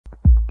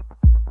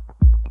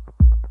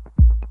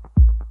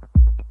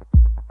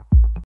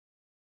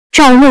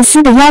赵露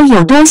思的腰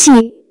有多细？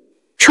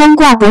穿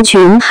挂脖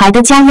裙还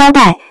得加腰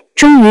带，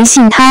终于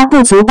信她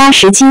不足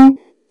80斤。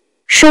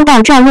收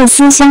到赵露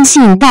思相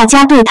信大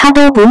家对她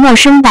都不陌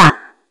生吧。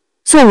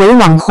作为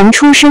网红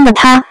出身的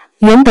她，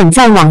原本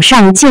在网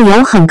上就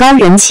有很高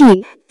人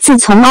气。自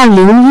从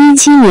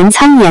2017年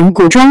参演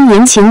古装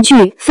言情剧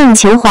《凤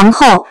求凰》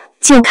后，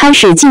就开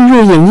始进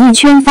入演艺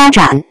圈发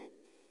展。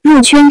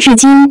入圈至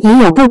今已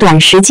有不短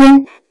时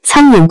间，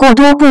参演过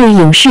多部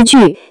影视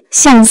剧，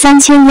像《三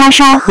千鸦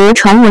杀》和《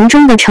传闻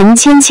中的陈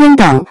芊芊》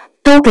等，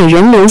都给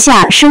人留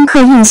下深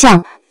刻印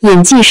象，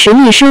演技实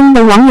力深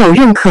得网友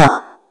认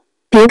可。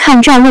别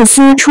看赵露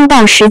思出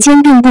道时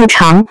间并不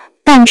长，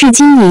但至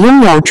今已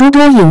拥有诸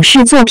多影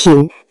视作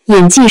品，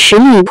演技实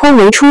力颇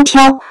为出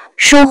挑，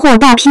收获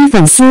大批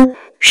粉丝，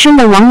深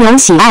得网友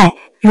喜爱。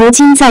如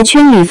今在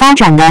圈里发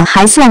展的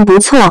还算不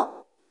错。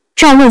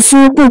赵露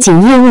思不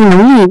仅业务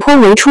能力颇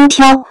为出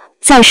挑，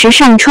在时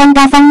尚穿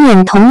搭方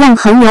面同样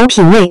很有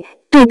品味，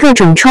对各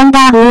种穿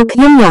搭 look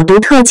拥有独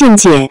特见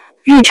解，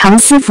日常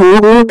私服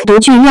look 独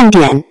具亮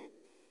点。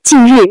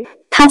近日，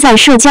她在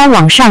社交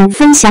网上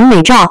分享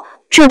美照，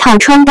这套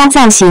穿搭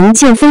造型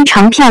就非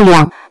常漂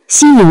亮，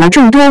吸引了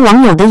众多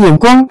网友的眼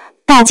光，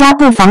大家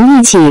不妨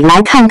一起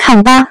来看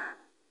看吧。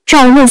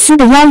赵露思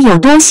的腰有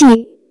多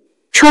细？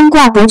穿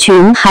挂脖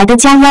裙还得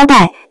加腰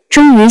带，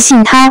终于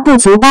信她不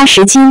足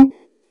80斤。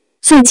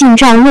最近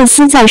赵露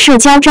思在社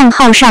交账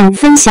号上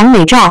分享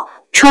美照，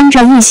穿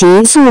着一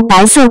袭素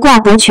白色挂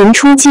脖裙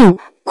出镜，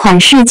款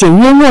式简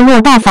约落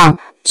落大方，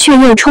却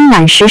又充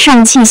满时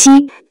尚气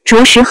息，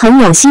着实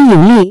很有吸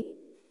引力。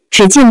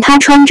只见她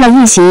穿着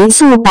一袭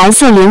素白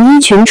色连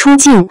衣裙出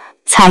镜，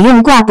采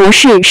用挂脖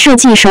式设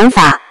计手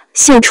法，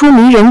秀出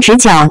迷人直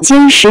角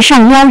肩时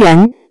尚撩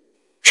人。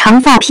长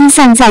发披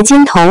散在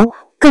肩头，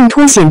更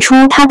凸显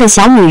出她的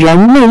小女人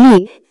魅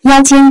力，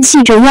腰间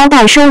系着腰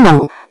带收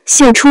拢，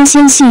秀出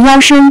纤细腰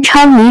身，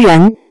超迷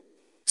人。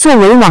作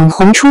为网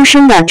红出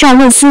身的赵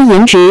露思，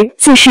颜值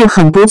自是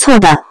很不错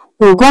的，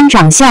五官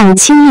长相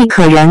清丽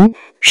可人，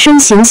身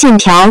形线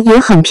条也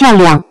很漂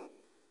亮，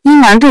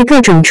因而对各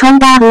种穿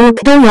搭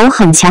look 都有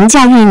很强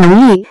驾驭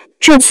能力。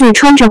这次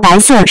穿着白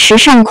色时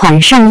尚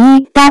款上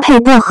衣，搭配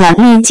薄荷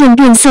绿渐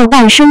变色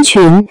半身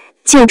裙，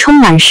就充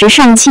满时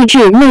尚气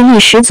质，魅力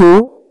十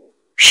足。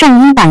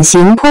上衣版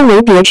型颇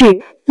为别致，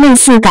类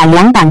似改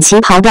良版旗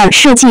袍的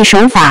设计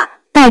手法，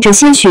带着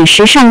些许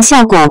时尚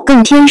效果，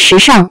更添时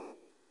尚。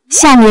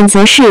下面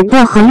则是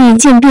薄荷绿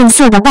渐变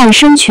色的半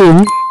身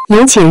裙，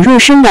由浅入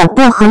深的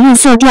薄荷绿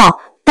色调，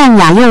淡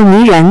雅又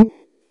迷人。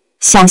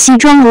小西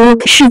装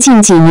look 是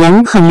近几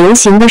年很流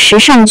行的时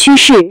尚趋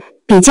势，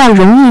比较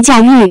容易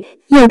驾驭，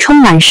又充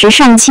满时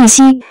尚气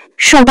息，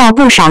受到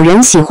不少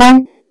人喜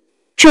欢。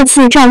这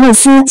次赵露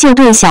思就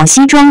对小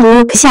西装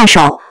look 下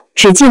手，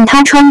只见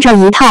她穿着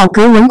一套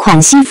格纹款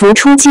西服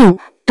出镜，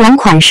短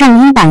款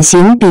上衣版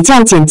型比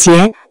较简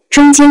洁，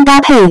中间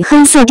搭配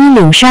黑色低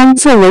领衫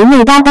作为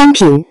内搭单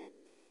品，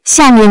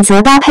下面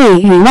则搭配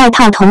与外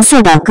套同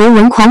色的格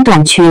纹款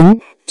短裙，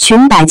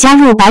裙摆加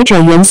入百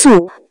褶元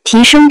素，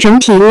提升整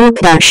体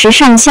look 的时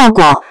尚效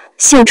果，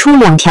秀出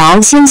两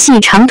条纤细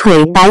长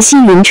腿，白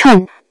皙匀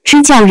称，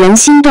只叫人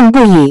心动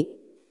不已。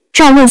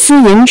赵露思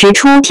颜值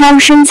出挑，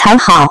身材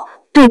好，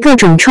对各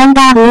种穿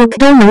搭 look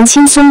都能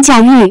轻松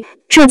驾驭。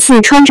这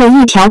次穿着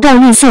一条豆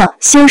绿色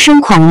修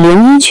身款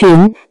连衣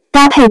裙，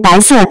搭配白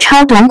色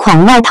超短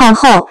款外套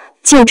后，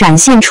就展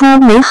现出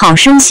美好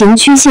身形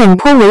曲线，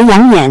颇为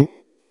养眼。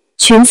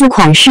裙子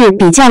款式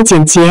比较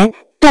简洁，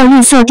豆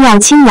绿色调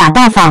清雅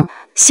大方，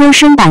修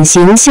身版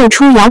型秀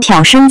出窈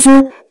窕身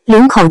姿，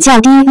领口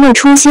较低，露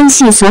出纤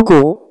细锁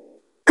骨，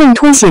更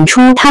凸显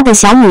出她的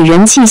小女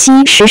人气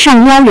息，时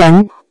尚撩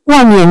人。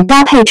外面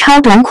搭配超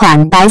短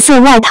款白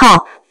色外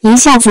套，一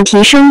下子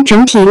提升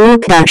整体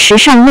look 的时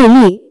尚魅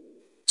力。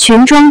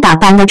裙装打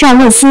扮的赵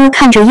露思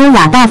看着优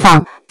雅大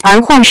方，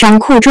而换上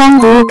裤装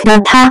look 的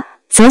她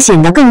则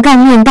显得更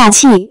干练大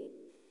气。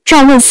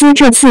赵露思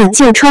这次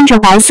就穿着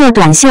白色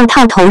短袖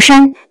套头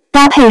衫，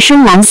搭配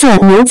深蓝色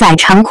牛仔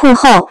长裤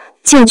后，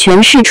就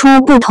诠释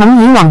出不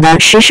同以往的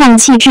时尚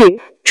气质，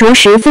着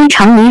实非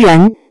常迷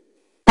人。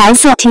白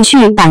色 T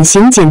恤版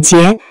型简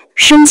洁，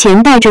身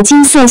前带着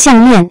金色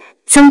项链，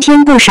增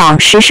添不少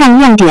时尚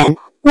亮点，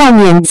外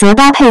面则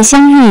搭配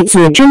香芋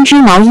紫针织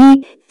毛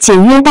衣，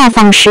简约大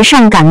方，时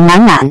尚感满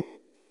满。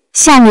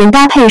下面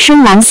搭配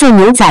深蓝色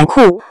牛仔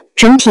裤，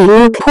整体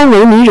look 颇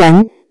为迷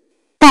人。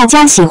大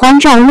家喜欢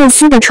赵露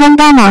思的穿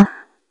搭吗？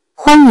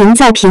欢迎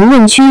在评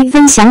论区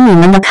分享你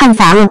们的看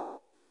法哦。